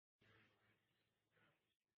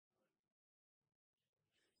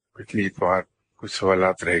پچھلی بار کچھ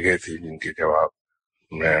سوالات رہ گئے تھے جن کے جواب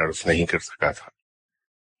میں عرض نہیں کر سکا تھا۔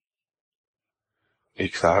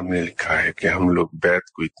 ایک صاحب نے لکھا ہے کہ ہم لوگ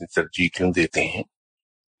بیعت کو اتنی ترجیح کیوں دیتے ہیں؟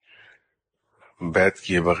 بیعت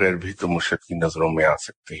کیے بغیر بھی تو مرشد کی نظروں میں آ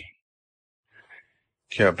سکتے ہیں۔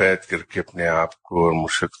 کیا بیعت کر کے اپنے آپ کو اور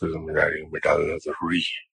مرشد کو ذمہ داریوں میں ڈالنا ضروری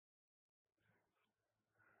ہے؟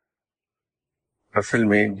 اصل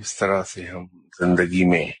میں جس طرح سے ہم زندگی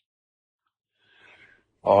میں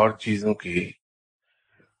اور چیزوں کے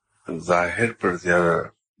ظاہر پر زیادہ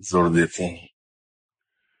زور دیتے ہیں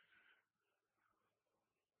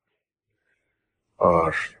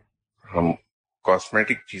اور ہم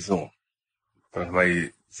کاسمیٹک چیزوں پر ہماری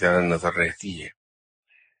زیادہ نظر رہتی ہے،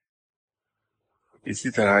 اسی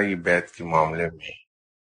طرح یہ بیعت کے معاملے میں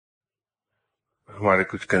ہمارے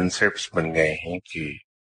کچھ کنسیپٹس بن گئے ہیں کہ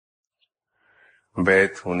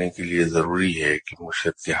بیعت ہونے کے لیے ضروری ہے کہ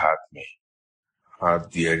مرشد کے ہاتھ میں ہاتھ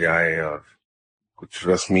دیا جائے اور کچھ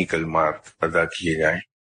رسمی کلمات ادا کیے جائیں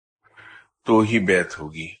تو ہی بیعت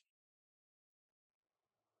ہوگی۔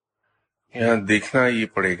 یہاں دیکھنا یہ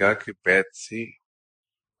پڑے گا کہ بیعت سے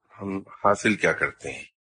ہم حاصل کیا کرتے ہیں۔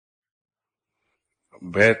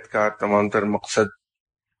 بیعت کا تمام تر مقصد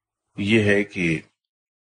یہ ہے کہ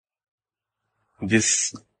جس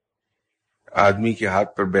آدمی کے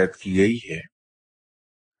ہاتھ پر بیعت کی گئی ہے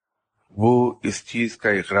وہ اس چیز کا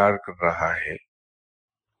اقرار کر رہا ہے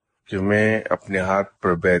کہ میں اپنے ہاتھ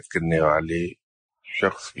پر بیعت کرنے والے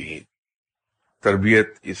شخص کی تربیت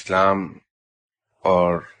اسلام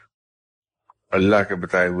اور اللہ کے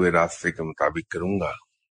بتائے ہوئے راستے کے مطابق کروں گا۔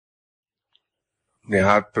 اپنے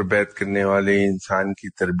ہاتھ پر بیعت کرنے والے انسان کی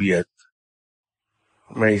تربیت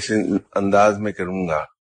میں اس انداز میں کروں گا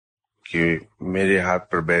کہ میرے ہاتھ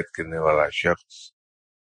پر بیعت کرنے والا شخص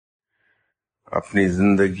اپنی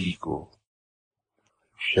زندگی کو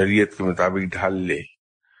شریعت کے مطابق ڈھال لے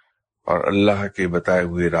اور اللہ کے بتائے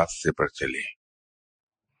ہوئے راستے پر چلے۔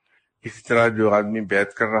 اسی طرح جو آدمی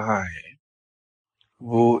بیعت کر رہا ہے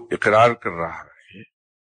وہ اقرار کر رہا ہے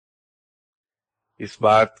اس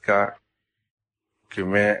بات کا کہ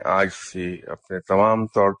میں آج سے اپنے تمام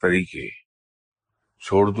طور طریقے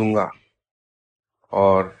چھوڑ دوں گا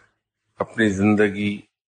اور اپنی زندگی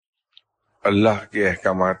اللہ کے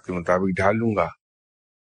احکامات کے مطابق ڈھالوں گا،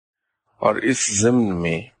 اور اس ضمن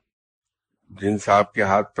میں جن صاحب کے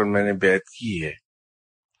ہاتھ پر میں نے بیعت کی ہے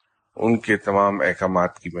ان کے تمام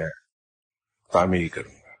احکامات کی میں تعمیل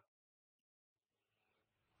کروں گا۔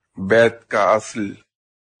 بیعت کا اصل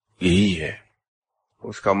یہی ہے،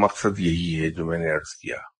 اس کا مقصد یہی ہے جو میں نے عرض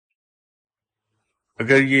کیا۔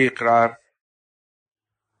 اگر یہ اقرار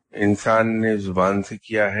انسان نے زبان سے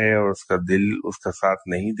کیا ہے اور اس کا دل اس کا ساتھ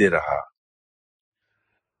نہیں دے رہا،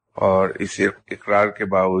 اور اس اقرار کے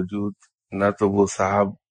باوجود نہ تو وہ صاحب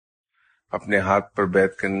اپنے ہاتھ پر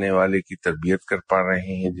بیعت کرنے والے کی تربیت کر پا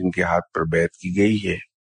رہے ہیں جن کے ہاتھ پر بیعت کی گئی ہے،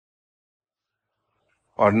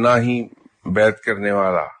 اور نہ ہی بیعت کرنے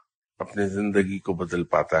والا اپنی زندگی کو بدل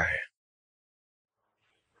پاتا ہے،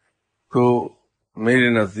 تو میرے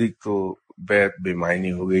نزدیک تو بیعت بے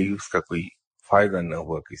معنی ہو گئی، اس کا کوئی فائدہ نہ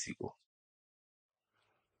ہوا کسی کو۔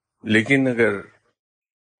 لیکن اگر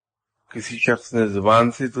کسی شخص نے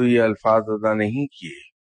زبان سے تو یہ الفاظ ادا نہیں کیے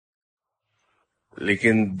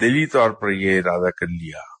لیکن دلی طور پر یہ ارادہ کر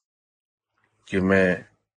لیا کہ میں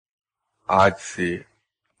آج سے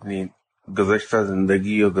اپنی گزشتہ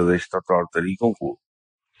زندگی اور گزشتہ طور طریقوں کو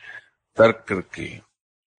ترک کر کے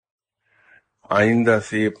آئندہ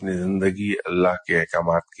سے اپنی زندگی اللہ کے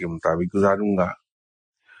احکامات کے مطابق گزاروں گا،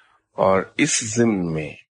 اور اس ضمن میں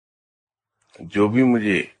جو بھی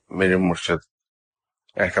مجھے میرے مرشد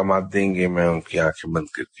احکامات دیں گے میں ان کی آنکھیں بند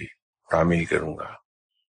کر کے تعمیل کروں گا۔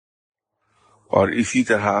 اور اسی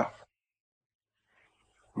طرح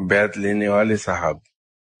بیعت لینے والے صاحب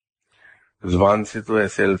زبان سے تو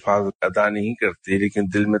ایسے الفاظ ادا نہیں کرتے لیکن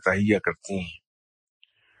دل میں تہیہ کرتے ہیں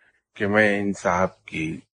کہ میں ان صاحب کی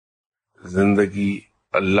زندگی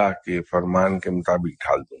اللہ کے فرمان کے مطابق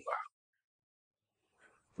ڈھال دوں گا۔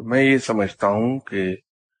 تو میں یہ سمجھتا ہوں کہ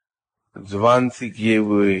زبان سے کیے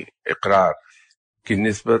ہوئے اقرار کی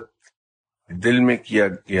نسبت دل میں کیا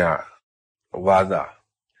گیا وعدہ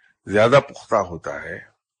زیادہ پختہ ہوتا ہے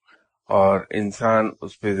اور انسان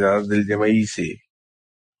اس پہ زیادہ دل جمعی سے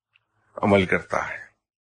عمل کرتا ہے۔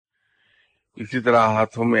 اسی طرح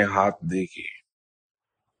ہاتھوں میں ہاتھ دے کے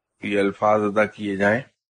یہ الفاظ ادا کیے جائیں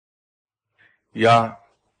یا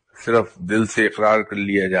صرف دل سے اقرار کر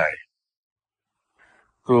لیا جائے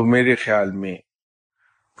تو میرے خیال میں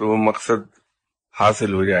تو وہ مقصد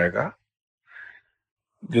حاصل ہو جائے گا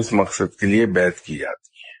جس مقصد کے لیے بیعت کی جاتی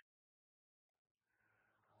ہے۔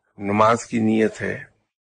 نماز کی نیت ہے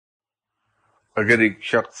اگر ایک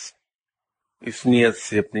شخص اس نیت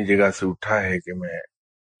سے اپنی جگہ سے اٹھا ہے کہ میں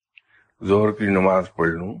ظہر کی نماز پڑھ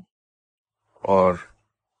لوں، اور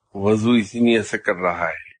وضو اسی نیت سے کر رہا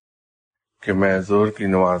ہے کہ میں ظہر کی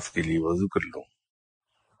نماز کے لیے وضو کر لوں،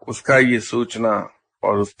 اس کا یہ سوچنا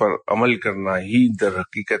اور اس پر عمل کرنا ہی در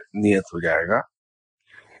حقیقت نیت ہو جائے گا۔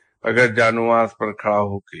 اگر جانماز پر کھڑا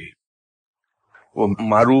ہو کے وہ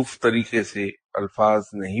معروف طریقے سے الفاظ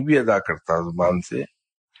نہیں بھی ادا کرتا زبان سے،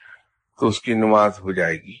 تو اس کی نماز ہو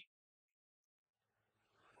جائے گی۔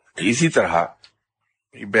 اسی طرح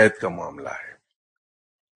یہ بیعت کا معاملہ ہے،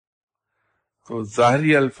 تو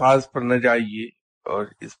ظاہری الفاظ پر نہ جائیے، اور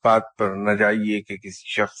اس بات پر نہ جائیے کہ کسی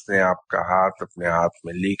شخص نے آپ کا ہاتھ اپنے ہاتھ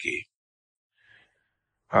میں لے کے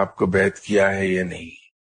آپ کو بیعت کیا ہے یا نہیں۔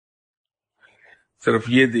 صرف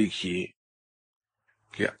یہ دیکھیے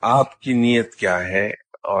کہ آپ کی نیت کیا ہے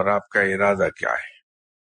اور آپ کا ارادہ کیا ہے۔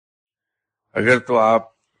 اگر تو آپ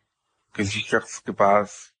کسی شخص کے پاس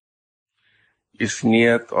اس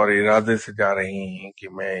نیت اور ارادے سے جا رہے ہیں کہ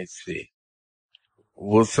میں اس سے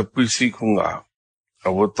وہ سب کچھ سیکھوں گا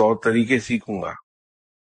اور وہ طور طریقے سیکھوں گا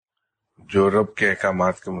جو رب کے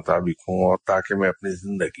احکامات کے مطابق ہوں، اور تاکہ میں اپنی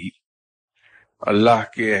زندگی اللہ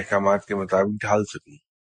کے احکامات کے مطابق ڈھال سکوں،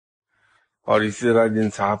 اور اسی طرح جن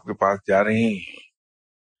صاحب کے پاس جا رہے ہیں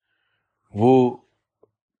وہ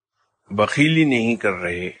بخیلی نہیں کر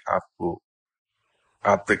رہے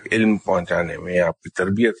آپ تک علم پہنچانے میں، آپ کی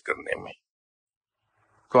تربیت کرنے میں،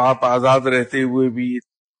 تو آپ آزاد رہتے ہوئے بھی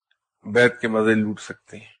بیعت کے مزے لوٹ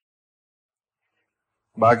سکتے ہیں۔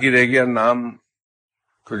 باقی رہ گیا نام،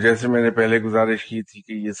 تو جیسے میں نے پہلے گزارش کی تھی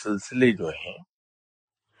کہ یہ سلسلے جو ہیں،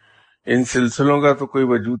 ان سلسلوں کا تو کوئی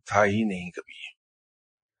وجود تھا ہی نہیں کبھی،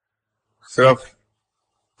 صرف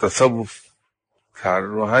تصوف تھا۔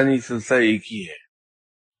 روحانی سلسلہ ایک ہی ہے،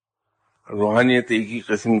 روحانیت ایک ہی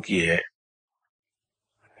قسم کی ہے۔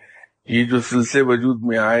 یہ جو سلسلے وجود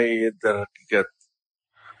میں آئے، یہ در حقیقت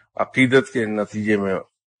عقیدت کے نتیجے میں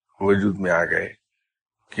وجود میں آ گئے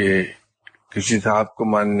کہ کسی صاحب کو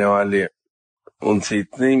ماننے والے ان سے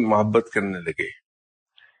اتنی محبت کرنے لگے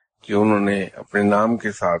کہ انہوں نے اپنے نام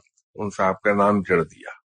کے ساتھ ان صاحب کا نام جڑ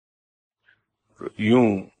دیا، تو یوں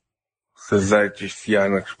سلسلہ چشتیہ،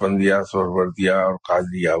 نقشبندیہ، سہروردیہ اور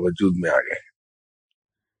قادریہ وجود میں آ گئے۔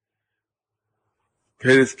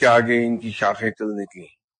 پھر اس کے آگے ان کی شاخیں چل نکلی،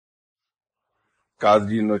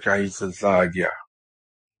 قادری نوچاہی سلسلہ آ گیا،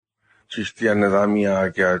 چشتیہ نظامیہ آ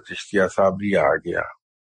گیا، چشتیہ صابریہ آ گیا،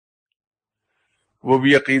 وہ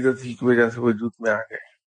بھی عقیدت ہی کی وجہ سے وجود میں آ گئے۔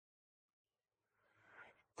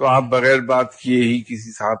 تو آپ بغیر بات کیے ہی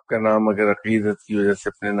کسی صاحب کا نام اگر عقیدت کی وجہ سے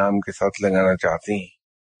اپنے نام کے ساتھ لگانا چاہتے ہیں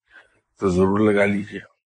تو ضرور لگا لیجیے،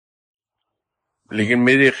 لیکن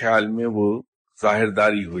میرے خیال میں وہ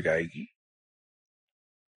ظاہرداری ہو جائے گی۔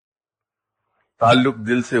 تعلق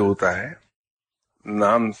دل سے ہوتا ہے،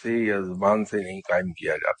 نام سے یا زبان سے نہیں قائم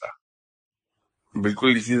کیا جاتا۔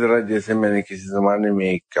 بالکل اسی طرح جیسے میں نے کسی زمانے میں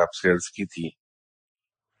ایک آپ سے عرض کی تھی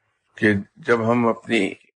کہ جب ہم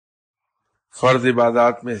اپنی فرض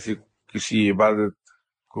عبادات میں سے کسی عبادت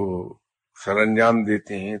کو سر انجام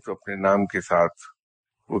دیتے ہیں تو اپنے نام کے ساتھ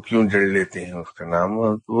وہ کیوں جڑ لیتے ہیں اس کا نام؟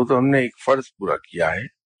 وہ تو ہم نے ایک فرض پورا کیا ہے،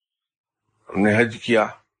 ہم نے حج کیا،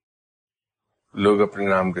 لوگ اپنے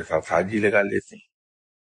نام کے ساتھ حاجی لگا لیتے ہیں۔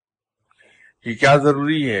 یہ کیا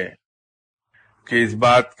ضروری ہے کہ اس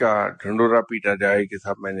بات کا ڈھنڈورا پیٹا جائے کہ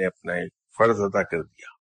صاحب میں نے اپنا ایک فرض ادا کر دیا؟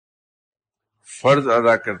 فرض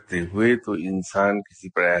ادا کرتے ہوئے تو انسان کسی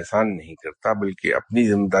پر احسان نہیں کرتا بلکہ اپنی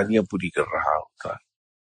ذمہ داریاں پوری کر رہا ہوتا۔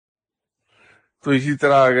 تو اسی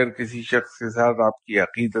طرح اگر کسی شخص کے ساتھ آپ کی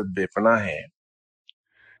عقیدت بے پناہ ہے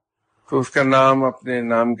تو اس کا نام اپنے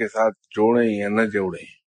نام کے ساتھ جوڑیں یا نہ جوڑیں،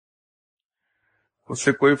 اس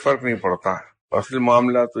سے کوئی فرق نہیں پڑتا۔ اصل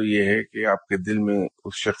معاملہ تو یہ ہے کہ آپ کے دل میں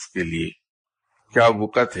اس شخص کے لیے کیا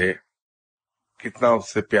وقت ہے، کتنا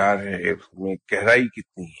اس سے پیار ہے، اس میں گہرائی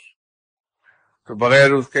کتنی ہے۔ تو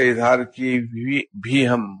بغیر اس کا اظہار کیے بھی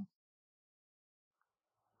ہم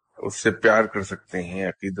اس سے پیار کر سکتے ہیں،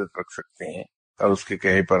 عقیدت رکھ سکتے ہیں اور اس کے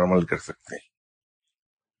کہے پر عمل کر سکتے ہیں۔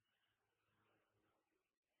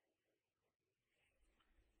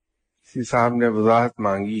 کسی صاحب نے وضاحت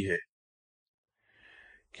مانگی ہے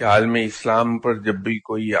کہ عالم اسلام پر جب بھی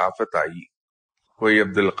کوئی آفت آئی، کوئی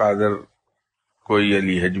عبد القادر، کوئی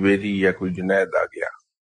علی حجویری یا کوئی جنید آ گیا،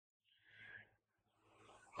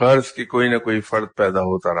 غرض کہ کوئی نہ کوئی فرد پیدا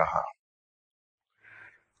ہوتا رہا۔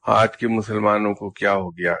 آج کے مسلمانوں کو کیا ہو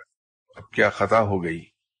گیا، اب کیا خطا ہو گئی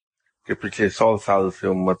کہ پچھلے 100 سال سے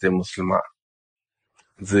امت مسلمہ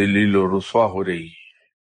ذلیل و رسوا ہو رہی ہے،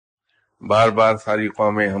 بار بار ساری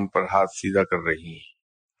قومیں ہم پر ہاتھ سیدھا کر رہی ہیں،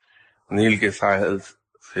 نیل کے ساحل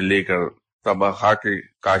سے لے کر تباخا کے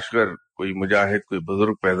کاشغر کوئی مجاہد، کوئی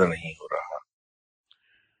بزرگ پیدا نہیں ہو رہا.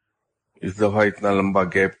 اس دفعہ اتنا لمبا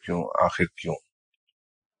گیپ کیوں، آخر کیوں؟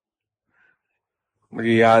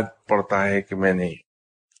 مجھے یاد پڑتا ہے کہ میں نے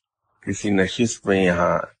کسی نشست میں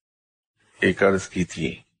یہاں ایک عرض کی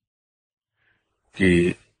تھی کہ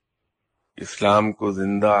اسلام کو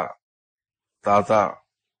زندہ، تازہ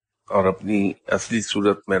اور اپنی اصلی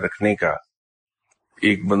صورت میں رکھنے کا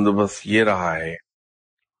ایک بندوبست یہ رہا ہے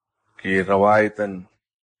کہ روایتاً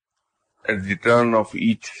at the turn off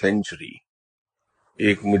H century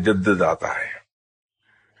ایک مجدد آتا ہے.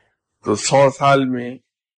 تو 100 سال میں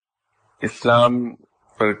اسلام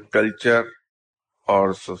پر کلچر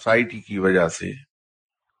اور سوسائٹی کی وجہ سے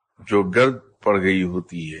جو گرد پڑ گئی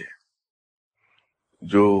ہوتی ہے،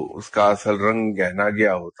 جو اس کا اصل رنگ گہنا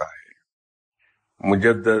گیا ہوتا ہے،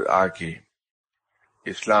 مجدد آ کے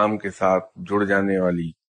اسلام کے ساتھ جڑ جانے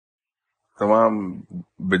والی تمام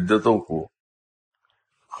بدعتوں کو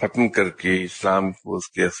ختم کر کے اسلام کو اس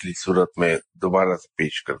کے اصلی صورت میں دوبارہ سے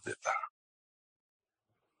پیش کر دیتا.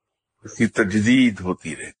 اس کی تجدید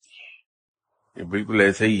ہوتی رہتی ہے. یہ بالکل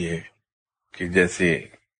ایسا ہی ہے کہ جیسے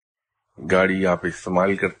گاڑی آپ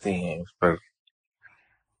استعمال کرتے ہیں، اس پر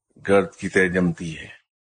گرد کی تہ جمتی ہے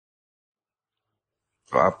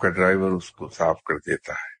تو آپ کا ڈرائیور اس کو صاف کر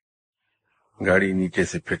دیتا ہے، گاڑی نیچے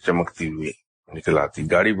سے پھر چمکتی ہوئی نکل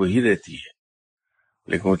آتی. گاڑی وہی رہتی ہے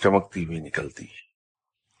لیکن وہ چمکتی ہوئی نکلتی ہے.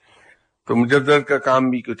 تو مجدد کا کام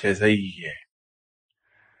بھی کچھ ایسا ہی ہے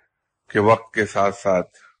کہ وقت کے ساتھ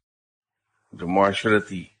ساتھ جو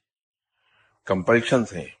معاشرتی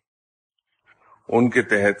کمپلشنز ہیں ان کے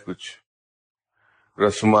تحت کچھ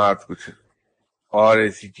رسومات، کچھ اور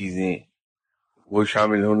ایسی چیزیں وہ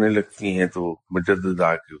شامل ہونے لگتی ہیں تو مجدد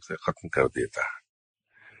آ کے اسے ختم کر دیتا ہے.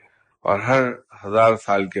 اور ہر 1000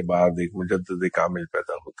 سال کے بعد ایک مجدد کامل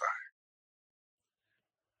پیدا ہوتا ہے.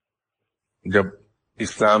 جب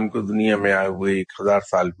اسلام کو دنیا میں آئے ہوئے 1000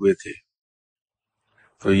 سال ہوئے تھے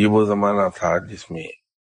تو یہ وہ زمانہ تھا جس میں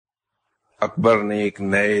اکبر نے ایک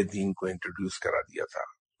نئے دین کو انٹروڈیوس کرا دیا تھا.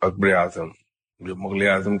 اکبر اعظم، جو مغل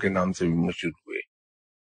اعظم کے نام سے بھی مشہور ہوئے،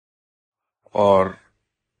 اور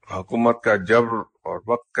حکومت کا جبر اور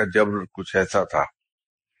وقت کا جبر کچھ ایسا تھا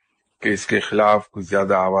کہ اس کے خلاف کچھ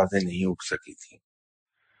زیادہ آوازیں نہیں اٹھ سکی تھی.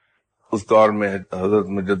 اس دور میں حضرت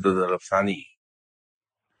مجدد الافسانی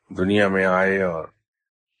دنیا میں آئے اور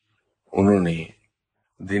انہوں نے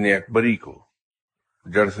دین اکبری کو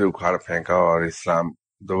جڑ سے اکھاڑ پھینکا اور اسلام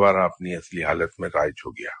دوبارہ اپنی اصلی حالت میں رائج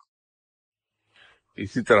ہو گیا.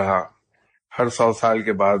 اسی طرح ہر 100 سال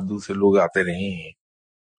کے بعد دوسرے لوگ آتے رہے ہیں.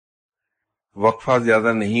 وقفہ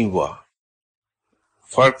زیادہ نہیں ہوا.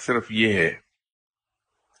 فرق صرف یہ ہے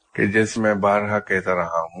کہ جیسے میں بارہا کہتا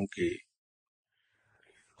رہا ہوں کہ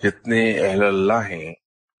جتنے اہل اللہ ہیں،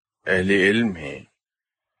 اہل علم ہیں،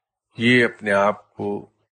 یہ اپنے آپ کو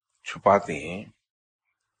چھپاتے ہیں،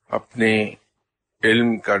 اپنے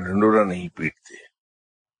علم کا ڈھنڈورا نہیں پیٹتے،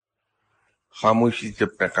 خاموشی سے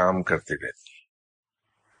اپنا کام کرتے رہتے ہیں.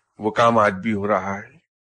 وہ کام آج بھی ہو رہا ہے.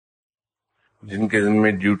 جن کے ذمہ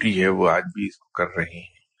ڈیوٹی ہے وہ آج بھی اس کو کر رہے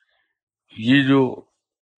ہیں. یہ جو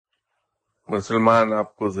مسلمان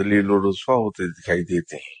آپ کو ذلیل و رسوا ہوتے دکھائی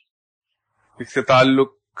دیتے ہیں، اس سے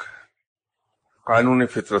تعلق قانون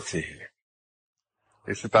فطرت سے ہے،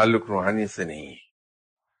 اس سے تعلق روحانیت سے نہیں ہے.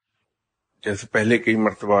 جیسے پہلے کئی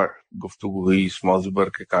مرتبہ گفتگو ہوئی اس موضوع پر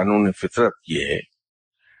کہ قانون فطرت یہ ہے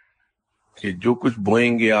کہ جو کچھ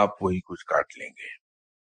بوئیں گے آپ وہی کچھ کاٹ لیں گے.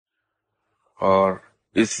 اور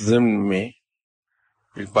اس ضمن میں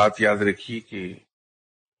ایک بات یاد رکھیے کہ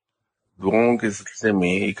دعاؤں کے سلسلے میں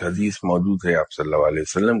ایک حدیث موجود ہے آپ صلی اللہ علیہ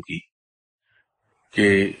وسلم کی کہ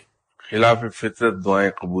خلاف فطرت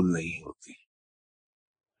دعائیں قبول نہیں ہوتی.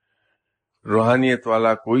 روحانیت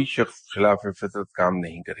والا کوئی شخص خلاف فطرت کام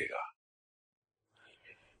نہیں کرے گا.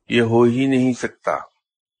 یہ ہو ہی نہیں سکتا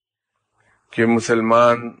کہ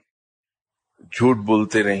مسلمان جھوٹ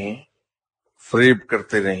بولتے رہیں، فریب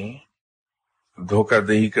کرتے رہیں، دھوکہ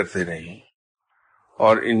دہی کرتے رہیں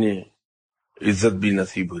اور انہیں عزت بھی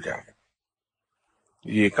نصیب ہو جائے.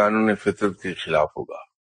 یہ قانون فطرت کے خلاف ہوگا.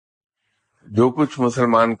 جو کچھ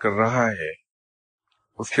مسلمان کر رہا ہے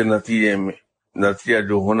اس کے نتیجہ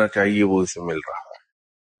جو ہونا چاہیے وہ اسے مل رہا ہے.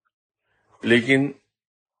 لیکن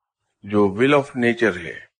جو ول آف نیچر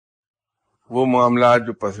ہے، وہ معاملات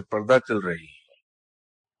جو پس پردہ چل رہی ہیں،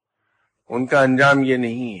 ان کا انجام یہ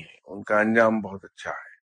نہیں ہے. ان کا انجام بہت اچھا ہے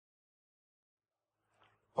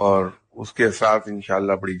اور اس کے ساتھ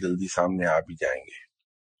انشاءاللہ بڑی جلدی سامنے آ بھی جائیں گے.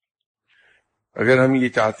 اگر ہم یہ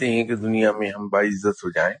چاہتے ہیں کہ دنیا میں ہم باعزت ہو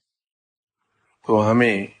جائیں تو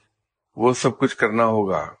ہمیں وہ سب کچھ کرنا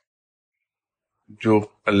ہوگا جو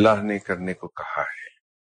اللہ نے کرنے کو کہا ہے.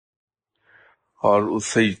 اور اس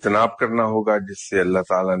سے اجتناب کرنا ہوگا جس سے اللہ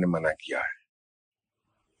تعالیٰ نے منع کیا ہے.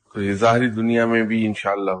 تو یہ ظاہری دنیا میں بھی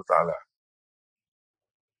انشاءاللہ تعالی.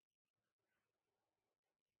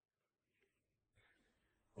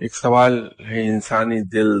 ایک سوال ہے، انسانی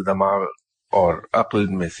دل، دماغ اور عقل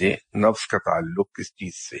میں سے نفس کا تعلق کس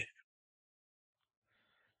چیز سے ہے؟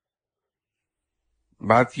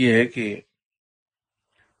 بات یہ ہے کہ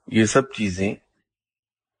یہ سب چیزیں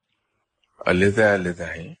علیحدہ علیحدہ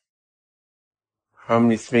ہیں. ہم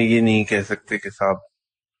اس میں یہ نہیں کہہ سکتے کہ صاحب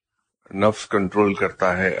نفس کنٹرول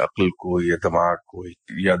کرتا ہے عقل کو یا دماغ کو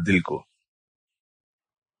یا دل کو.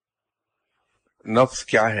 نفس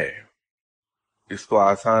کیا ہے اس کو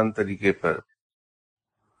آسان طریقے پر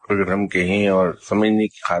اگر ہم کہیں اور سمجھنے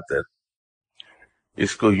کی خاطر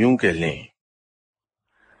اس کو یوں کہہ لیں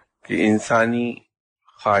کہ انسانی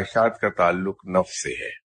خواہشات کا تعلق نفس سے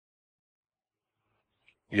ہے،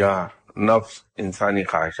 یا نفس انسانی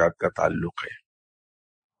خواہشات کا تعلق ہے.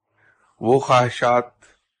 وہ خواہشات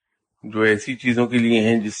جو ایسی چیزوں کے لیے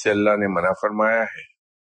ہیں جس سے اللہ نے منع فرمایا ہے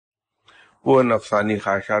وہ نفسانی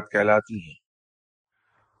خواہشات کہلاتی ہیں،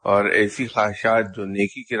 اور ایسی خواہشات جو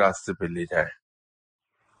نیکی کے راستے پہ لے جائیں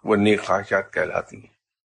وہ نیک خواہشات کہلاتی ہیں.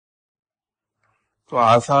 تو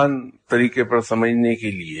آسان طریقے پر سمجھنے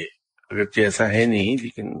کے لیے، اگرچہ ایسا ہے نہیں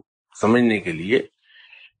لیکن سمجھنے کے لیے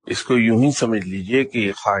اس کو یوں ہی سمجھ لیجئے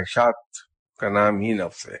کہ خواہشات کا نام ہی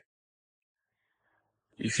نفس ہے.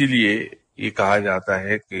 اسی لیے یہ کہا جاتا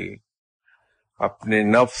ہے کہ اپنے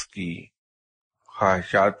نفس کی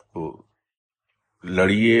خواہشات کو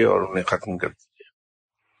لڑیے اور انہیں ختم کر دیجیے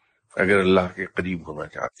اگر اللہ کے قریب ہونا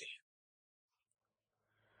چاہتے ہیں.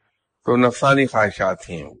 تو نفسانی خواہشات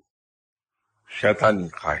ہیں وہ شیطانی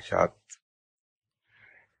خواہشات.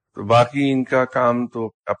 تو باقی ان کا کام تو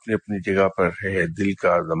اپنی اپنی جگہ پر ہے، دل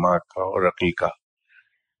کا، دماغ کا اور عقل کا.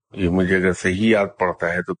 یہ مجھے اگر صحیح یاد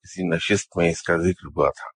پڑتا ہے تو کسی نشست میں اس کا ذکر ہوا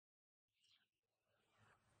تھا.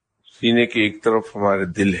 سینے کے ایک طرف ہمارے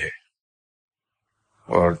دل ہے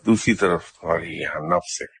اور دوسری طرف ہماری یہاں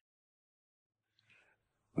نفس ہے.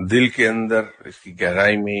 دل کے اندر اس کی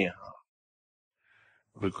گہرائی میں یہاں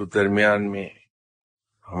بالکل درمیان میں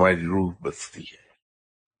ہماری روح بستی ہے،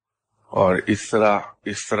 اور اس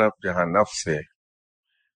طرف جہاں نفس ہے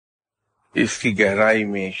اس کی گہرائی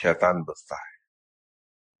میں شیطان بستا ہے.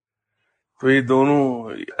 تو یہ دونوں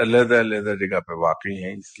علیحدہ علیحدہ جگہ پہ واقع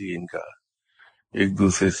ہیں، اس لیے ان کا ایک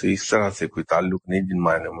دوسرے سے اس طرح سے کوئی تعلق نہیں جن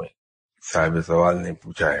معنوں میں صاحب سوال نے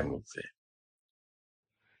پوچھا ہے مجھ سے.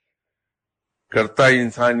 کرتا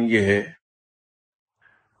انسان یہ ہے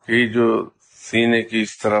کہ جو سینے کی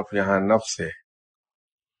اس طرف یہاں نفس ہے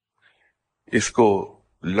اس کو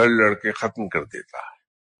لڑ لڑ کے ختم کر دیتا ہے.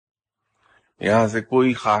 یہاں سے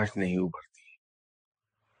کوئی خواہش نہیں ابھرتی،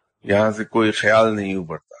 یہاں سے کوئی خیال نہیں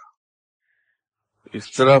ابھرتا.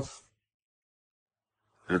 اس طرف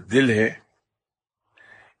جو دل ہے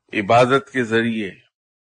عبادت کے ذریعے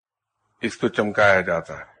اس کو چمکایا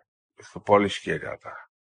جاتا ہے، اس کو پالش کیا جاتا ہے،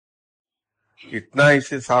 اتنا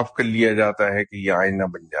اسے صاف کر لیا جاتا ہے کہ یہ آئینہ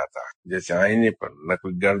بن جاتا ہے. جیسے آئینے پر نہ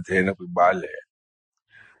کوئی گرد ہے نہ کوئی بال ہے،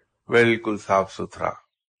 بالکل صاف ستھرا.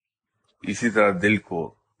 اسی طرح دل کو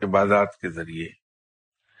عبادات کے ذریعے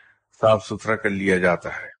صاف ستھرا کر لیا جاتا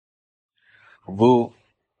ہے. وہ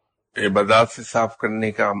عبادات سے صاف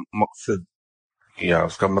کرنے کا مقصد یا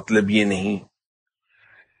اس کا مطلب یہ نہیں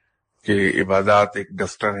کہ عبادات ایک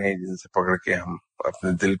ڈسٹر ہیں جن سے پکڑ کے ہم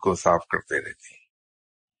اپنے دل کو صاف کرتے رہتے ہیں،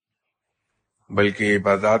 بلکہ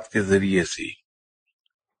عبادات کے ذریعے سے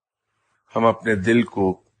ہم اپنے دل کو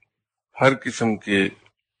ہر قسم کے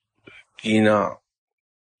کینہ،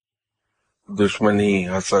 دشمنی،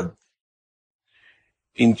 حسد،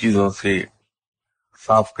 ان چیزوں سے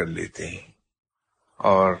صاف کر لیتے ہیں.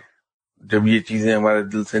 اور جب یہ چیزیں ہمارے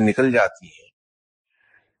دل سے نکل جاتی ہیں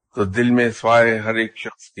تو دل میں سوائے ہر ایک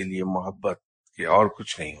شخص کے لیے محبت کے اور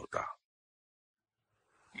کچھ نہیں ہوتا.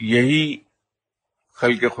 یہی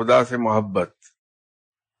خلق خدا سے محبت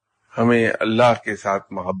ہمیں اللہ کے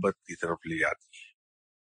ساتھ محبت کی طرف لے جاتی ہے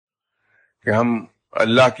کہ ہم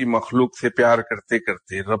اللہ کی مخلوق سے پیار کرتے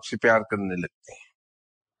کرتے رب سے پیار کرنے لگتے ہیں،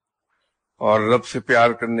 اور رب سے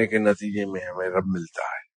پیار کرنے کے نتیجے میں ہمیں رب ملتا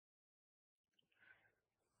ہے.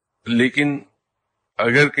 لیکن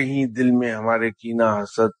اگر کہیں دل میں ہمارے کینہ،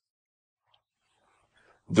 حسد،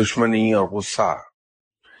 دشمنی اور غصہ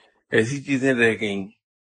ایسی چیزیں رہ گئیں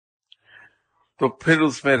تو پھر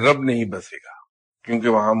اس میں رب نہیں بسے گا، کیونکہ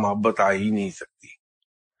وہاں محبت آ ہی نہیں سکتی.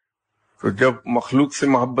 تو جب مخلوق سے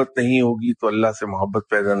محبت نہیں ہوگی تو اللہ سے محبت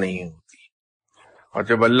پیدا نہیں ہوتی، اور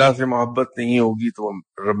جب اللہ سے محبت نہیں ہوگی تو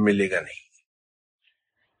رب ملے گا نہیں.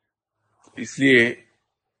 اس لیے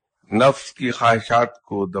نفس کی خواہشات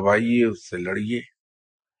کو دبائیے، اس سے لڑیے،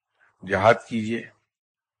 جہاد کیجیے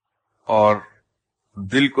اور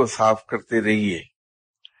دل کو صاف کرتے رہیے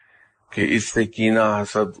کہ اس سے کینہ،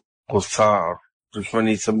 حسد، غصہ اور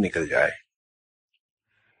دشمنی سب نکل جائے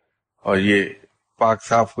اور یہ پاک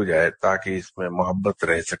صاف ہو جائے، تاکہ اس میں محبت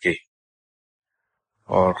رہ سکے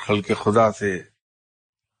اور خلق خدا سے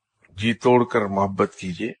جی توڑ کر محبت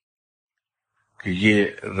کیجیے کہ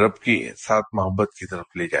یہ رب کی ساتھ محبت کی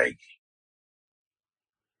طرف لے جائے گی۔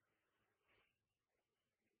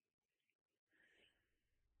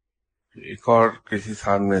 ایک اور کسی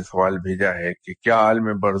صاحب نے سوال بھیجا ہے کہ کیا عالم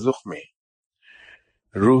برزخ میں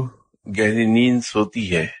روح گہری نیند سوتی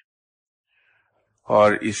ہے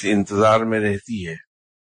اور اس انتظار میں رہتی ہے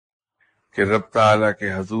کہ رب تعالیٰ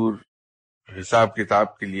کے حضور حساب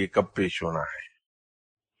کتاب کے لیے کب پیش ہونا ہے؟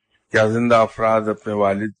 کیا زندہ افراد اپنے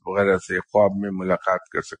والد وغیرہ سے خواب میں ملاقات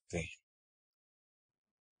کر سکتے ہیں؟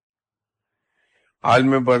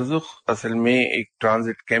 عالم برزخ اصل میں ایک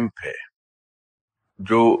ٹرانزٹ کیمپ ہے،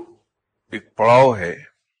 جو ایک پڑاؤ ہے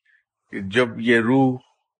کہ جب یہ روح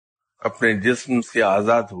اپنے جسم سے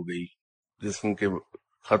آزاد ہو گئی، جسم کے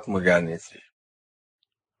ختم ہو جانے سے،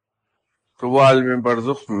 تو وہ عالم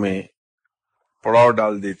برزخ میں پڑاؤ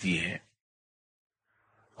ڈال دیتی ہے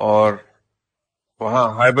اور وہاں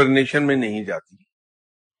ہائبرنیشن میں نہیں جاتی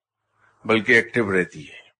بلکہ ایکٹیو رہتی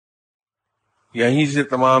ہے۔ یہیں سے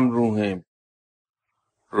تمام روحیں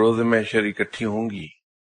روز محشر اکٹھی ہوں گی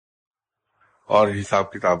اور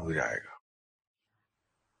حساب کتاب ہو جائے گا۔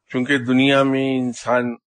 چونکہ دنیا میں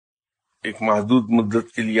انسان ایک محدود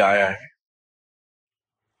مدت کے لیے آیا ہے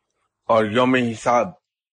اور یوم حساب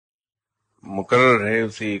مقرر ہے،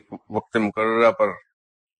 اسے ایک وقت مقررہ پر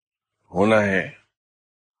ہونا ہے،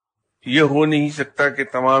 یہ ہو نہیں سکتا کہ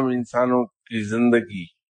تمام انسانوں کی زندگی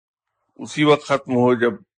اسی وقت ختم ہو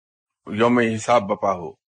جب یوم حساب بپا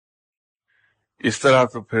ہو۔ اس طرح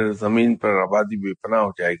تو پھر زمین پر آبادی بے پناہ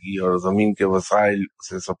ہو جائے گی اور زمین کے وسائل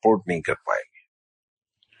اسے سپورٹ نہیں کر پائیں گے،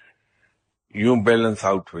 یوں بیلنس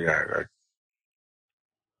آؤٹ ہو جائے گا۔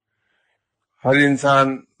 ہر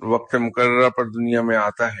انسان وقت مقررہ پر دنیا میں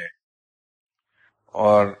آتا ہے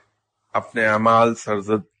اور اپنے اعمال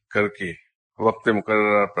سرزد کر کے وقت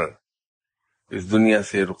مقررہ پر اس دنیا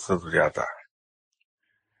سے رخصت ہو جاتا ہے،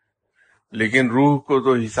 لیکن روح کو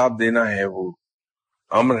تو حساب دینا ہے، وہ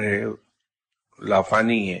امر ہے،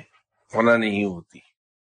 لافانی ہے، فنا نہیں ہوتی،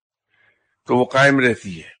 تو وہ قائم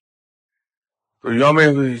رہتی ہے۔ تو یوم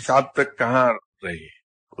حساب تک کہاں رہے؟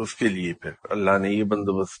 اس کے لیے پھر اللہ نے یہ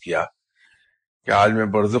بندوبست کیا کہ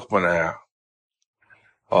عالم برزخ بنایا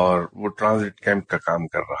اور وہ ٹرانزٹ کیمپ کا کام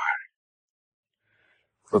کر رہا ہے۔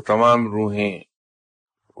 تو تمام روحیں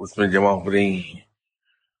اس میں جمع ہو رہی ہیں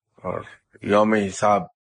اور یوم حساب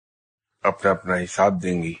اپنا اپنا حساب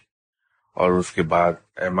دیں گی، اور اس کے بعد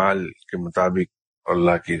اعمال کے مطابق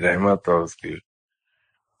اللہ کی رحمت اور اس کے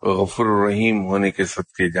غفور الرحیم ہونے کے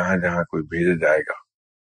صدقے جہاں جہاں کوئی بھیجا جائے گا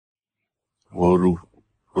وہ روح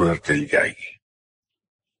ادھر چلی جائے گی۔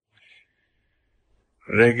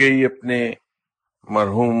 رہ گئی اپنے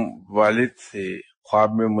مرحوم والد سے خواب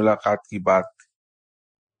میں ملاقات کی بات،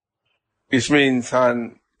 اس میں انسان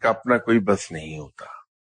کا اپنا کوئی بس نہیں ہوتا،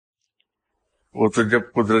 وہ تو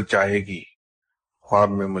جب قدرت چاہے گی خواب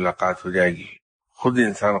میں ملاقات ہو جائے گی، خود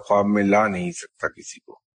انسان خواب میں لا نہیں سکتا کسی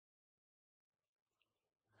کو۔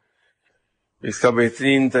 اس کا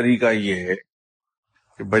بہترین طریقہ یہ ہے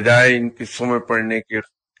کہ بجائے ان قصوں میں پڑھنے کے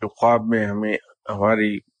کہ خواب میں ہمیں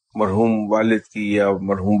ہماری مرحوم والد کی یا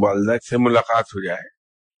مرحوم والدہ سے ملاقات ہو جائے،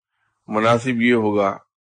 مناسب یہ ہوگا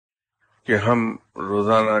کہ ہم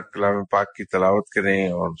روزانہ کلام پاک کی تلاوت کریں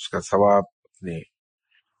اور اس کا ثواب اپنے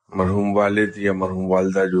مرحوم والد یا مرحوم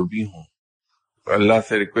والدہ جو بھی ہوں، اللہ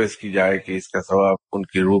سے ریکویسٹ کی جائے کہ اس کا ثواب ان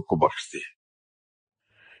کی روح کو بخش دے۔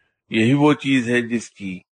 یہی وہ چیز ہے جس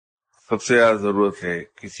کی سب سے زیادہ ضرورت ہے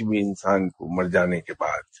کسی بھی انسان کو مر جانے کے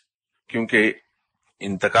بعد، کیونکہ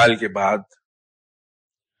انتقال کے بعد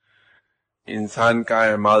انسان کا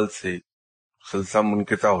اعمال سے سلسلہ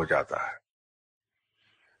منقطع ہو جاتا ہے،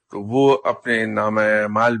 تو وہ اپنے نامہ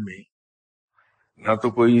اعمال میں نہ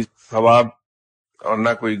تو کوئی ثواب اور نہ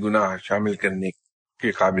کوئی گناہ شامل کرنے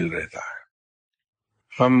کے قابل رہتا ہے۔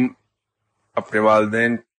 ہم اپنے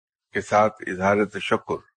والدین کے ساتھ اظہار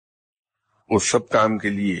تشکر اس سب کام کے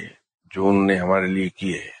لیے جو انہوں نے ہمارے لیے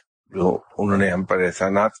کیے ہیں، جو انہوں نے ہم پر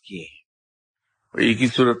احسانات کیے ہیں، وہ ایک ہی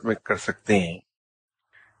صورت میں کر سکتے ہیں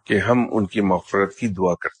کہ ہم ان کی مغفرت کی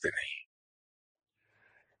دعا کرتے رہیں۔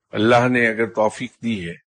 اللہ نے اگر توفیق دی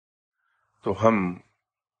ہے تو ہم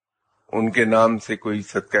ان کے نام سے کوئی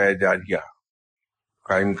صدقہ جاریہ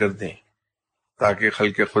قائم کر دیں تاکہ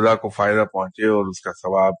خلق خدا کو فائدہ پہنچے اور اس کا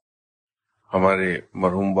ثواب ہمارے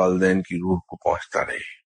مرحوم والدین کی روح کو پہنچتا رہے۔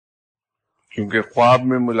 کیونکہ خواب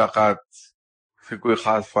میں ملاقات سے کوئی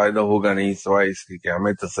خاص فائدہ ہوگا نہیں سوائے اس کے کہ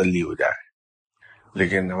ہمیں تسلی ہو جائے،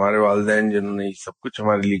 لیکن ہمارے والدین جنہوں نے سب کچھ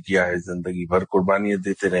ہمارے لیے کیا ہے، زندگی بھر قربانیاں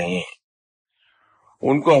دیتے رہے ہیں،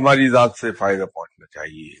 ان کو ہماری ذات سے فائدہ پہنچنا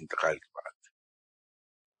چاہیے انتقال کے بعد۔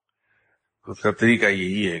 تو اس کا طریقہ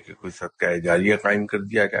یہی ہے کہ کوئی صدقہ جاریہ قائم کر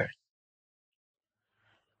دیا جائے،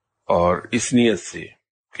 اور اس نیت سے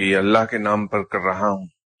کہ یہ اللہ کے نام پر کر رہا ہوں،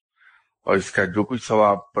 اور اس کا جو کچھ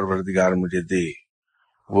ثواب پروردگار مجھے دے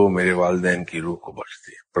وہ میرے والدین کی روح کو بخش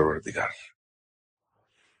دے پروردگار۔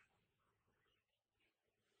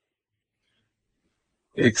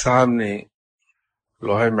 ایک صاحب نے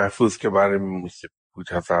لوح محفوظ کے بارے میں مجھ سے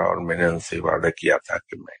پوچھا تھا، اور میں نے ان سے وعدہ کیا تھا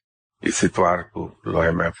کہ میں اس اتوار کو لوح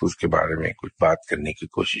محفوظ کے بارے میں کچھ بات کرنے کی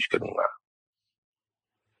کوشش کروں گا۔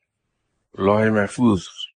 لوح محفوظ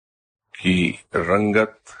کی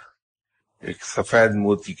رنگت ایک سفید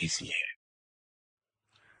موتی کی سی ہے،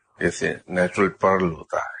 جیسے نیچرل پرل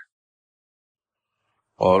ہوتا ہے،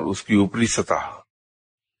 اور اس کی اوپری سطح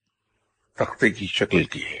تختے کی شکل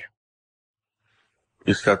کی ہے۔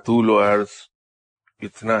 اس کا طول و عرض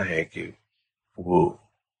اتنا ہے کہ وہ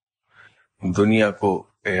دنیا کو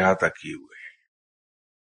احاطہ کیے ہوئے ہے۔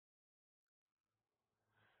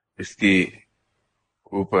 اس کے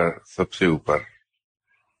اوپر، سب سے اوپر،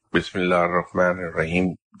 بسم اللہ الرحمن الرحیم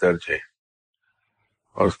درج ہے،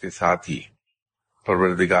 اور اس کے ساتھ ہی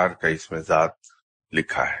پروردگار کا اسم ذات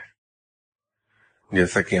لکھا ہے۔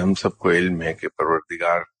 جیسا کہ ہم سب کو علم ہے کہ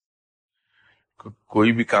پروردگار کو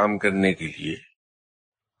کوئی بھی کام کرنے کے لیے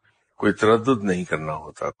کوئی تردد نہیں کرنا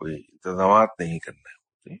ہوتا، کوئی انتظامات نہیں کرنے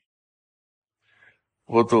ہوتے،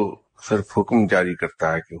 وہ تو صرف حکم جاری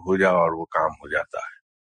کرتا ہے کہ ہو جا، اور وہ کام ہو جاتا ہے۔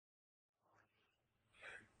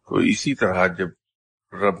 تو اسی طرح جب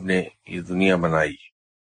رب نے یہ دنیا بنائی،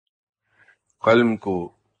 قلم کو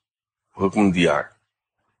حکم دیا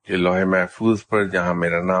کہ لوح محفوظ پر جہاں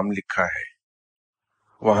میرا نام لکھا ہے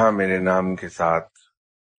وہاں میرے نام کے ساتھ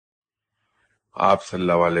آپ صلی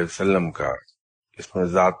اللہ علیہ وسلم کا اس میں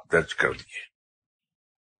ذات درج کر دیے۔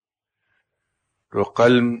 تو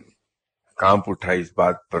قلم کانپ اٹھا اس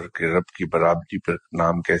بات پر کہ رب کی برابری پر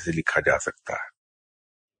نام کیسے لکھا جا سکتا ہے،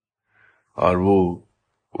 اور وہ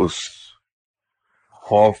اس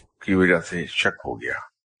خوف کی وجہ سے شک ہو گیا،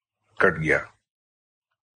 کٹ گیا۔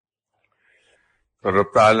 تو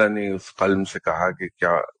رب تعالیٰ نے اس قلم سے کہا کہ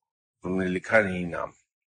کیا تم نے لکھا نہیں نام؟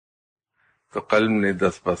 تو قلم نے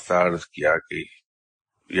دست بستہ عرض کیا کہ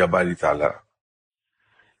یا باری تعالیٰ،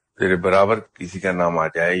 تیرے برابر کسی کا نام آ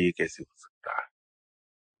جائے یہ کیسے ہو سکتا ہے؟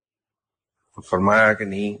 تو فرمایا کہ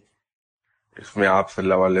نہیں، اس میں آپ صلی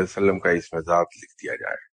اللہ علیہ وسلم کا اس میں ذات لکھ دیا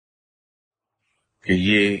جائے کہ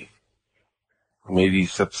یہ میری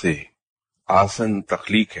سب سے آسن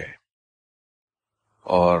تخلیق ہے،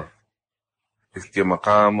 اور اس کے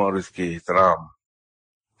مقام اور اس کے احترام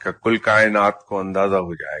کا کل کائنات کو اندازہ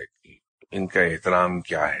ہو جائے کہ ان کا احترام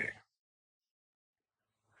کیا ہے،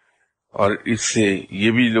 اور اس سے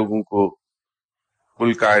یہ بھی لوگوں کو،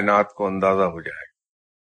 کل کائنات کو اندازہ ہو جائے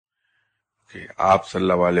کہ آپ صلی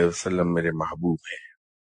اللہ علیہ وسلم میرے محبوب ہیں۔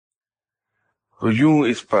 تو یوں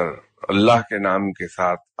اس پر اللہ کے نام کے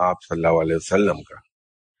ساتھ آپ صلی اللہ علیہ وسلم کا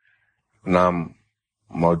نام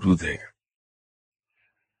موجود ہے۔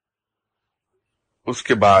 اس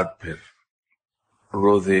کے بعد پھر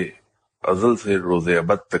روز ازل سے روز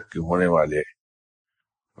ابد تک کے ہونے والے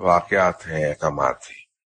واقعات ہیں، احکامات ہیں۔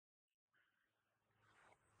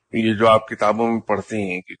 یہ جو آپ کتابوں میں پڑھتے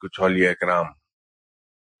ہیں کہ کچھ اولیاء کرام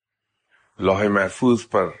لوح محفوظ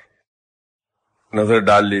پر نظر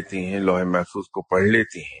ڈال لیتی ہیں، لوح محفوظ کو پڑھ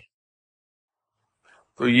لیتی ہیں،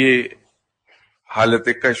 تو یہ حالت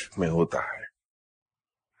کشف میں ہوتا ہے۔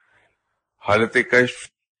 حالت کشف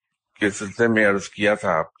کے سلسلے میں عرض کیا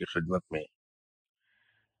تھا آپ کی خدمت میں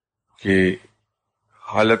کہ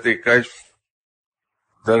حالت کشف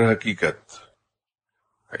در حقیقت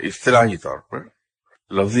اصطلاحی طور پر،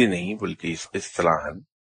 لفظی نہیں بلکہ اصطلاحاً،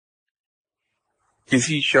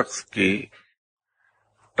 کسی شخص کے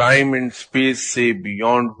ٹائم اینڈ سپیس سے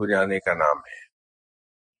بیونڈ ہو جانے کا نام ہے۔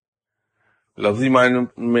 لفظی معنی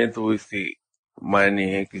میں تو اس کے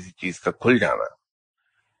معنی ہے کسی چیز کا کھل جانا،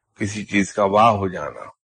 کسی چیز کا واہ ہو جانا،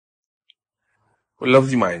 وہ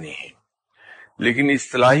لفظی معنی ہے۔ لیکن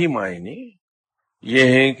اصطلاحی معنی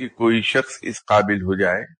یہ ہیں کہ کوئی شخص اس قابل ہو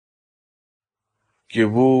جائے کہ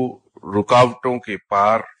وہ رکاوٹوں کے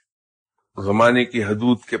پار، زمانے کی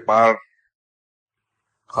حدود کے پار،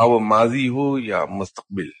 خواہ وہ ماضی ہو یا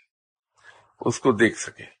مستقبل، اس کو دیکھ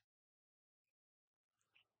سکے۔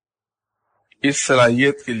 اس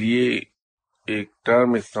صلاحیت کے لیے ایک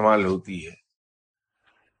ٹرم استعمال ہوتی ہے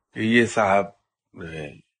کہ یہ صاحب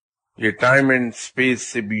یہ ٹائم اینڈ سپیس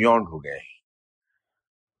سے بیونڈ ہو گئے ہیں۔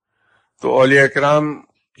 تو اولیاء کرام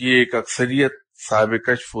کی ایک اکثریت صاحب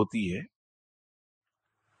کشف ہوتی ہے،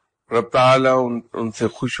 رب تعالیٰ ان سے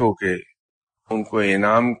خوش ہو کے ان کو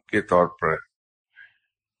انعام کے طور پر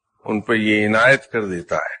ان پر یہ عنایت کر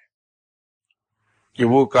دیتا ہے کہ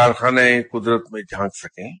وہ کارخانہ قدرت میں جھانک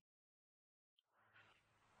سکیں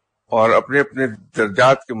اور اپنے اپنے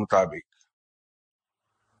درجات کے مطابق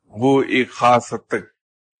وہ ایک خاص حد تک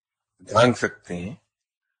جھانک سکتے ہیں،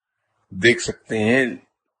 دیکھ سکتے ہیں،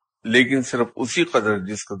 لیکن صرف اسی قدر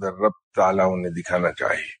جس قدر رب تعالیٰ انہیں دکھانا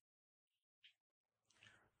چاہے۔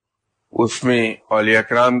 اس میں اولیاء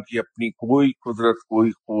کرام کی اپنی کوئی قدرت،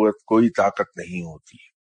 کوئی قوت، کوئی طاقت نہیں ہوتی۔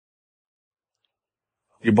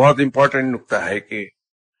 یہ بہت امپورٹنٹ نکتہ ہے کہ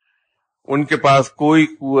ان کے پاس کوئی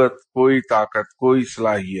قوت، کوئی طاقت، کوئی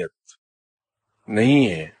صلاحیت نہیں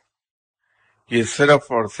ہے، یہ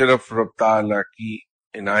صرف اور صرف رب تعالیٰ کی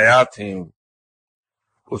عنایات ہیں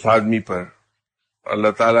اس آدمی پر،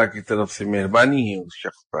 اللہ تعالیٰ کی طرف سے مہربانی ہے اس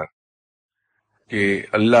شخص پر کہ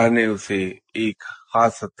اللہ نے اسے ایک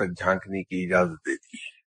خاص حد تک جھانکنے کی اجازت دے دی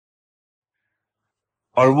ہے،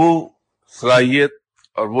 اور وہ صلاحیت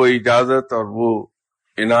اور وہ اجازت اور وہ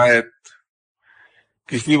عنایت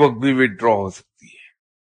کسی وقت بھی وڈرا ہو سکتی ہے۔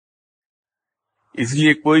 اس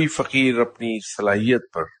لیے کوئی فقیر اپنی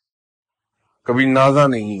صلاحیت پر کبھی نازا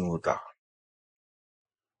نہیں ہوتا۔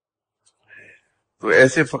 تو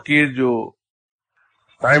ایسے فقیر جو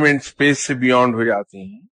ٹائم اینڈ اسپیس سے بیونڈ ہو جاتے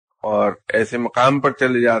ہیں اور ایسے مقام پر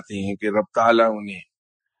چلے جاتے ہیں کہ رب تعالیٰ انہیں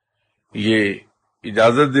یہ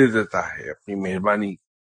اجازت دے دیتا ہے اپنی مہربانی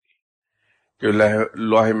کہ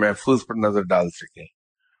لوح محفوظ پر نظر ڈال سکیں،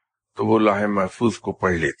 تو وہ لوح محفوظ کو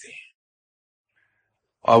پڑھ لیتے ہیں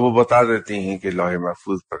اور وہ بتا دیتے ہیں کہ لوح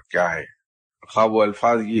محفوظ پر کیا ہے، خواہ وہ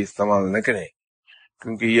الفاظ یہ استعمال نہ کریں،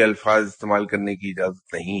 کیونکہ یہ الفاظ استعمال کرنے کی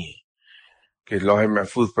اجازت نہیں ہے کہ لوح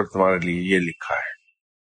محفوظ پر تمہارے لیے یہ لکھا ہے،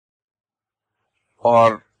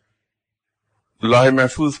 اور لوح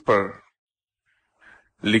محفوظ پر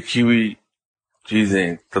لکھی ہوئی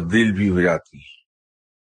چیزیں تبدیل بھی ہو جاتی ہیں۔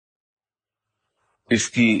 اس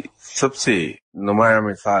کی سب سے نمایاں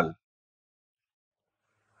مثال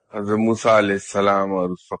حضرت موسیٰ علیہ السلام اور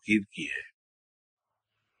اس فقیر کی ہے،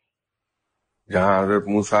 جہاں حضرت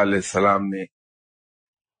موسیٰ علیہ السلام نے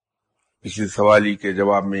کسی سوالی کے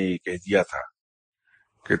جواب میں یہ کہہ دیا تھا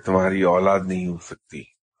کہ تمہاری اولاد نہیں ہو سکتی،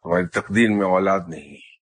 تمہاری تقدیر میں اولاد نہیں ہے،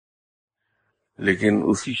 لیکن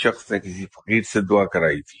اسی شخص نے کسی فقیر سے دعا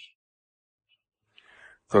کرائی تھی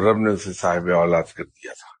تو رب نے اسے صاحب اولاد کر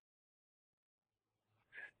دیا تھا۔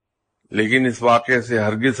 لیکن اس واقعے سے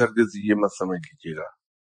ہرگز یہ مت سمجھ لیجیے گا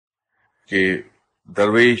کہ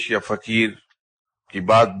درویش یا فقیر کی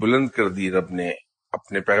بات بلند کر دی رب نے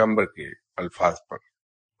اپنے پیغمبر کے الفاظ پر،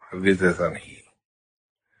 ہرگز ایسا نہیں۔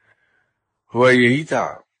 ہوا یہی تھا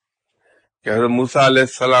کہ حضرت موسیٰ علیہ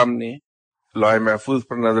السلام نے لوح محفوظ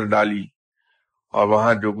پر نظر ڈالی اور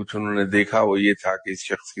وہاں جو کچھ انہوں نے دیکھا وہ یہ تھا کہ اس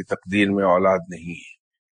شخص کی تقدیر میں اولاد نہیں ہے۔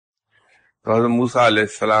 تو حضرت موسیٰ علیہ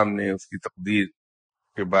السلام نے اس کی تقدیر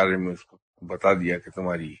کے بارے میں اس کو بتا دیا کہ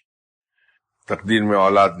تمہاری تقدیر میں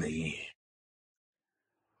اولاد نہیں ہے۔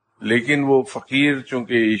 لیکن وہ فقیر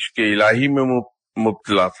چونکہ عشق الہی میں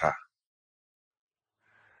مبتلا تھا،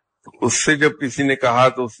 اس سے جب کسی نے کہا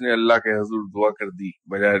تو اس نے اللہ کے حضور دعا کر دی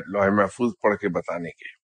بجائے لوح محفوظ پڑھ کے بتانے کے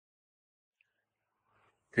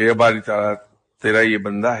کہ یا باری تعالیٰ تیرا یہ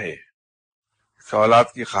بندہ ہے، اس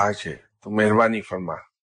اولاد کی خواہش ہے، تو مہربانی فرما،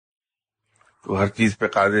 تو ہر چیز پہ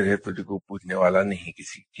قادر ہے، تجھے کو پوچھنے والا نہیں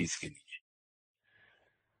کسی چیز کے لیے،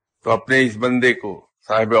 تو اپنے اس بندے کو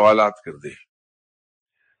صاحب اولاد کر دے۔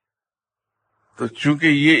 تو چونکہ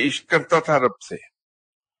یہ عشق کرتا تھا رب سے،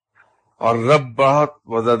 اور رب بہت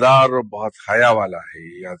وزادار اور بہت حیا والا ہے،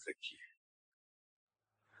 یہ یاد رکھیے،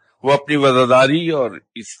 وہ اپنی وزاداری اور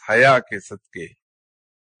اس حیا کے صدقے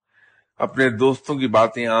اپنے دوستوں کی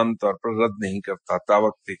باتیں عام طور پر رد نہیں کرتا تا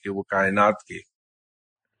وقت کہ وہ کائنات کے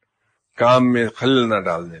کام میں خلل نہ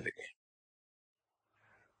ڈالنے لگے۔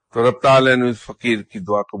 تو رب تعالیٰ نے اس فقیر کی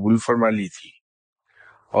دعا قبول فرما لی تھی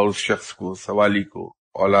اور اس شخص کو، سوالی کو،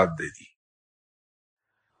 اولاد دے دی۔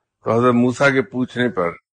 تو حضرت موسیٰ کے پوچھنے پر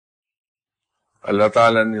اللہ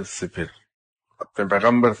تعالیٰ نے اس سے پھر اپنے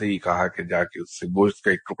پیغمبر سے ہی کہا کہ جا کے اس سے گوشت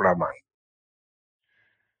کا ایک ٹکڑا مانگ۔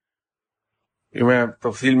 یہ میں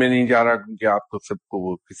تفصیل میں نہیں جا رہا کیونکہ آپ کو سب کو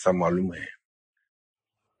وہ قصہ معلوم ہے۔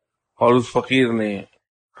 اور اس فقیر نے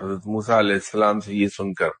حضرت موسیٰ علیہ السلام سے یہ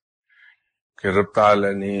سن کر کہ رب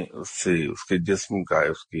تعالیٰ نے اس سے اس کے جسم کا،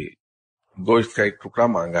 اس کے گوشت کا ایک ٹکڑا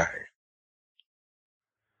مانگا ہے،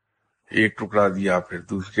 ایک ٹکڑا دیا، پھر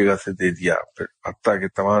دوسری جگہ سے دے دیا، پھر حتیٰ کہ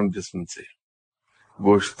تمام جسم سے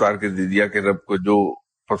گوشت اتار کے دے دیا کہ رب کو جو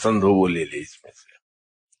پسند ہو وہ لے لے اس میں سے۔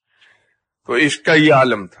 تو عشق کا یہ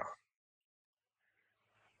عالم تھا۔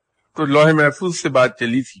 تو لوح محفوظ سے بات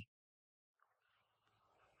چلی تھی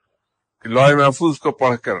کہ لوح محفوظ کو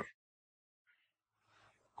پڑھ کر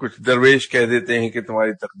کچھ درویش کہہ دیتے ہیں کہ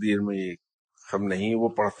تمہاری تقدیر میں یہ سب نہیں، وہ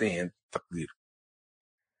پڑھتے ہیں تقدیر،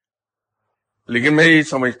 لیکن میں یہ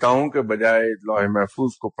سمجھتا ہوں کہ بجائے لوح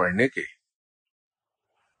محفوظ کو پڑھنے کے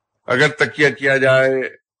اگر تکیہ کیا جائے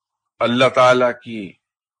اللہ تعالی کی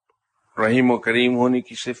رحیم و کریم ہونے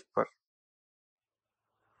کی صفت پر،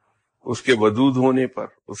 اس کے ودود ہونے پر،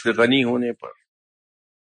 اس کے غنی ہونے پر،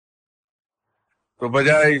 تو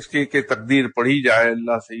بجائے اس کے کہ تقدیر پڑھی جائے،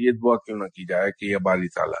 اللہ سے یہ دعا کیوں نہ کی جائے کہ یا باری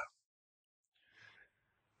تعالیٰ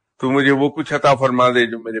تو مجھے وہ کچھ عطا فرما دے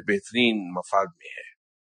جو میرے بہترین مفاد میں ہے۔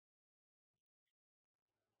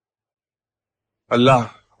 اللہ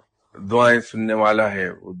دعائیں سننے والا ہے،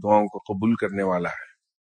 وہ دعاؤں کو قبول کرنے والا ہے۔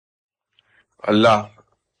 اللہ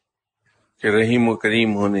کے رحیم و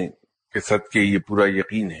کریم ہونے کے صدقے یہ پورا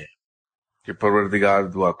یقین ہے کہ پروردگار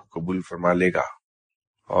دعا کو قبول فرما لے گا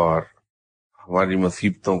اور ہماری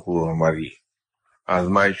مصیبتوں کو، ہماری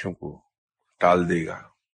آزمائشوں کو ٹال دے گا۔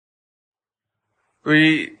 تو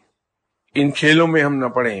یہ ان کھیلوں میں ہم نہ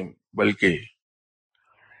پڑیں، بلکہ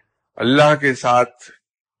اللہ کے ساتھ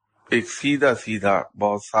ایک سیدھا سیدھا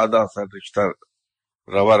بہت سادہ سا رشتہ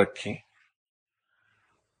روا رکھیں،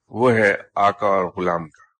 وہ ہے آقا اور غلام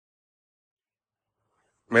کا۔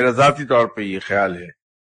 میرا ذاتی طور پہ یہ خیال ہے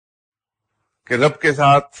کہ رب کے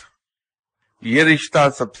ساتھ یہ رشتہ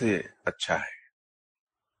سب سے اچھا ہے۔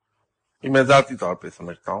 یہ میں ذاتی طور پہ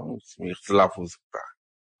سمجھتا ہوں، اس میں اختلاف ہو سکتا ہے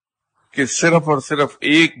کہ صرف اور صرف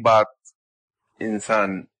ایک بات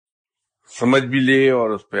انسان سمجھ بھی لے اور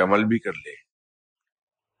اس پہ عمل بھی کر لے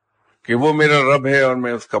کہ وہ میرا رب ہے اور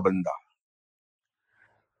میں اس کا بندہ،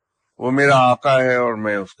 وہ میرا آقا ہے اور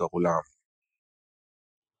میں اس کا غلام۔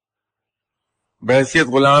 بحیثیت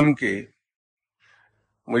غلام کے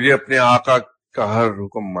مجھے اپنے آقا کا ہر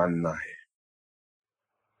حکم ماننا ہے،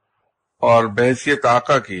 اور بحیثیت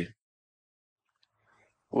آقا کی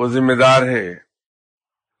وہ ذمہ دار ہے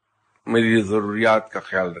میری ضروریات کا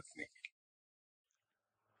خیال رکھنے کی۔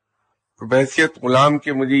 تو بحیثیت غلام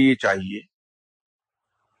کے مجھے یہ چاہیے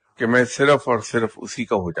کہ میں صرف اور صرف اسی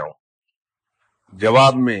کا ہو جاؤں،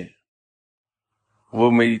 جواب میں وہ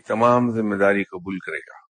میری تمام ذمہ داری قبول کرے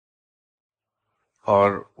گا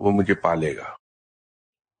اور وہ مجھے پالے گا۔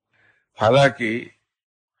 حالانکہ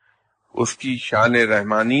اس کی شان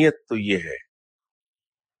رحمانیت تو یہ ہے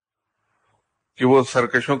کہ وہ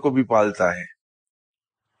سرکشوں کو بھی پالتا ہے،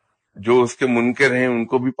 جو اس کے منکر ہیں ان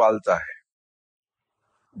کو بھی پالتا ہے،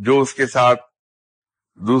 جو اس کے ساتھ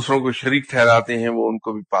دوسروں کو شریک ٹھہراتے ہیں وہ ان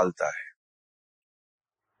کو بھی پالتا ہے۔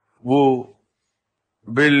 وہ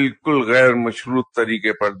بالکل غیر مشروط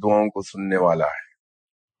طریقے پر دعاؤں کو سننے والا ہے،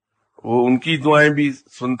 وہ ان کی دعائیں بھی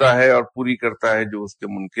سنتا ہے اور پوری کرتا ہے جو اس کے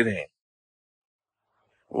منکر ہیں،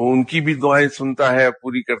 وہ ان کی بھی دعائیں سنتا ہے اور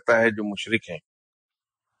پوری کرتا ہے جو مشرک ہیں،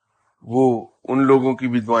 وہ ان لوگوں کی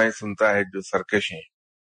بھی دعائیں سنتا ہے جو سرکش ہیں۔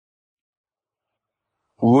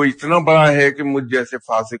 وہ اتنا بڑا ہے کہ مجھ جیسے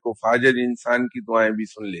فاسق و فاجر انسان کی دعائیں بھی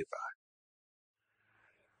سن لیتا ہے۔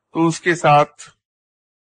 تو اس کے ساتھ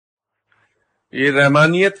یہ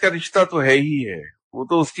رحمانیت کا رشتہ تو ہے ہی ہے، وہ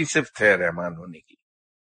تو اس کی صفت ہے رحمان ہونے کی،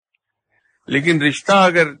 لیکن رشتہ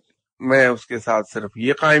اگر میں اس کے ساتھ صرف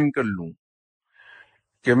یہ قائم کر لوں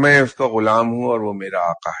کہ میں اس کا غلام ہوں اور وہ میرا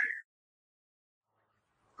آقا ہے،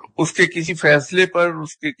 اس کے کسی فیصلے پر،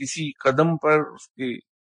 اس کے کسی قدم پر، اس کے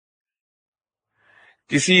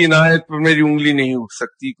کسی عنایت پر میری انگلی نہیں اٹھ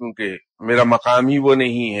سکتی، کیونکہ میرا مقام ہی وہ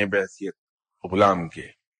نہیں ہے بحیثیت غلام کے۔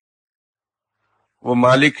 وہ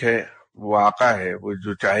مالک ہے، وہ آقا ہے، وہ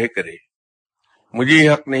جو چاہے کرے۔ مجھے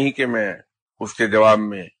یہ حق نہیں کہ میں اس کے جواب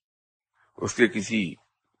میں اس کے کسی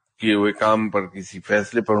کیے ہوئے کام پر، کسی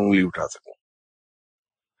فیصلے پر انگلی اٹھا سکوں۔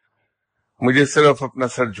 مجھے صرف اپنا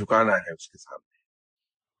سر جھکانا ہے اس کے سامنے،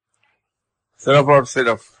 صرف اور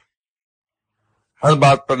صرف ہر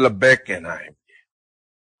بات پر لبیک کہنا ہے۔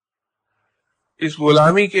 اس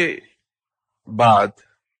غلامی کے بعد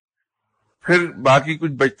پھر باقی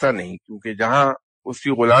کچھ بچتا نہیں، کیونکہ جہاں اس کی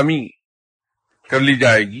غلامی کر لی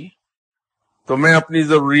جائے گی تو میں اپنی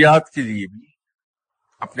ضروریات کے لیے بھی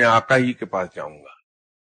اپنے آقا ہی کے پاس جاؤں گا۔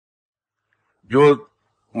 جو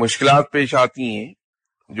مشکلات پیش آتی ہیں،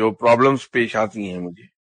 جو پرابلمز پیش آتی ہیں مجھے،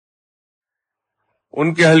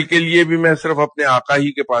 ان کے حل کے لیے بھی میں صرف اپنے آقا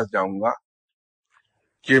ہی کے پاس جاؤں گا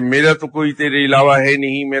کہ میرا تو کوئی تیرے علاوہ ہے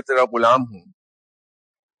نہیں، میں تیرا غلام ہوں،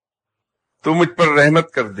 تو مجھ پر رحمت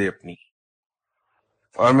کر دے اپنی،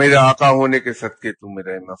 اور میرے آقا ہونے کے صدقے تو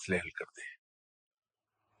میرے مسئلے حل کر دے۔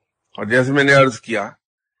 اور جیسے میں نے عرض کیا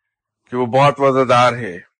کہ وہ بہت وزادار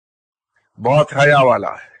ہے، بہت حیا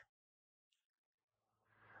والا ہے،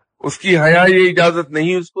 اس کی حیا یہ اجازت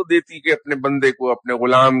نہیں اس کو دیتی کہ اپنے بندے کو، اپنے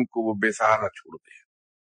غلام کو وہ بے سہارا چھوڑ دے.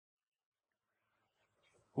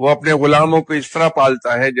 وہ اپنے غلاموں کو اس طرح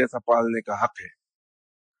پالتا ہے جیسا پالنے کا حق ہے.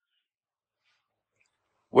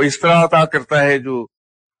 وہ اس طرح عطا کرتا ہے جو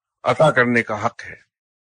عطا کرنے کا حق ہے.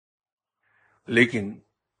 لیکن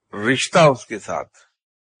رشتہ اس کے ساتھ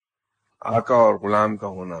آقا اور غلام کا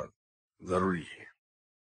ہونا ضروری ہے.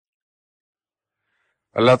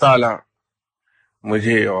 اللہ تعالی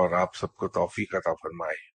مجھے اور آپ سب کو توفیق عطا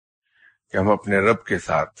فرمائے کہ ہم اپنے رب کے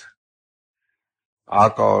ساتھ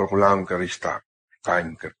آقا اور غلام کا رشتہ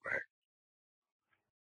قائم کر پائیں.